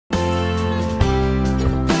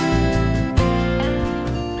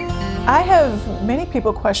I have many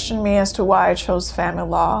people question me as to why I chose family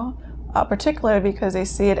law, particularly because they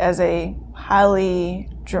see it as a highly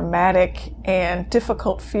dramatic and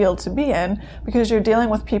difficult field to be in, because you're dealing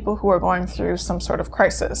with people who are going through some sort of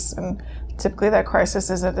crisis. And typically that crisis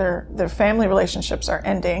is that their family relationships are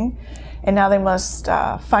ending, and now they must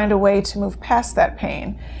find a way to move past that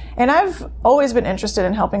pain. And I've always been interested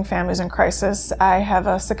in helping families in crisis. I have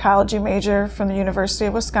a psychology major from the University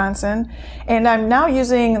of Wisconsin, and I'm now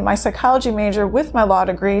using my psychology major with my law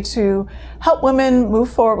degree to help women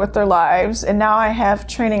move forward with their lives. And now I have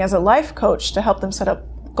training as a life coach to help them set up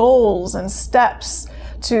goals and steps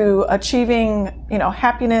to achieving,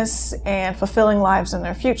 happiness and fulfilling lives in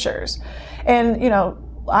their futures. And,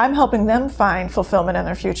 I'm helping them find fulfillment in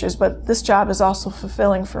their futures, but this job is also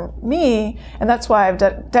fulfilling for me, and that's why I've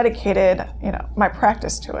dedicated, my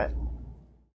practice to it.